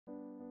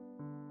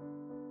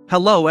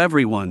Hello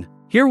everyone,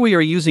 here we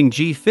are using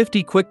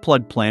G50 Quick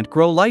Plug Plant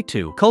Grow Light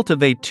to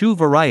cultivate two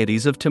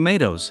varieties of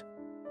tomatoes.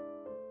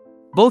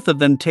 Both of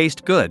them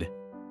taste good.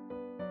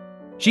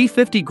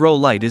 G50 Grow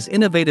Light is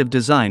innovative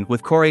design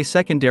with Koray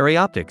Secondary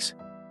Optics,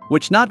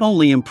 which not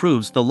only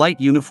improves the light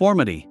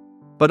uniformity,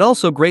 but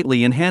also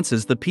greatly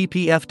enhances the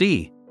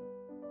PPFD.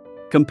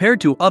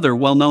 Compared to other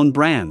well-known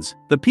brands,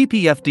 the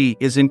PPFD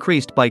is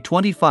increased by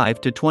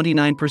 25 to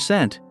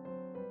 29%.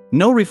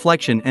 No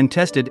reflection and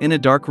tested in a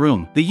dark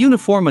room. The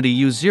uniformity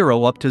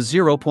U0 up to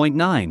 0.9.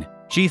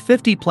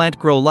 G50 Plant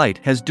Grow Light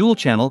has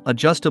dual-channel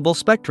adjustable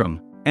spectrum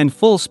and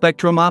full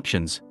spectrum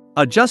options.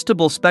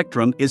 Adjustable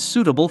spectrum is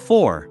suitable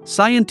for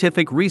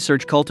scientific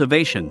research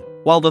cultivation,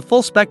 while the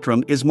full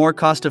spectrum is more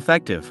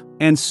cost-effective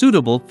and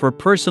suitable for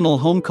personal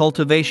home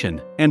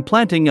cultivation and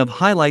planting of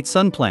highlight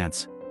sun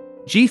plants.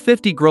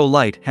 G50 Grow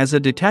Light has a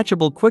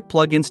detachable quick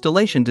plug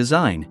installation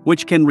design,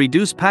 which can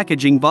reduce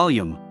packaging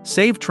volume,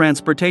 save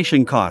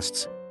transportation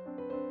costs,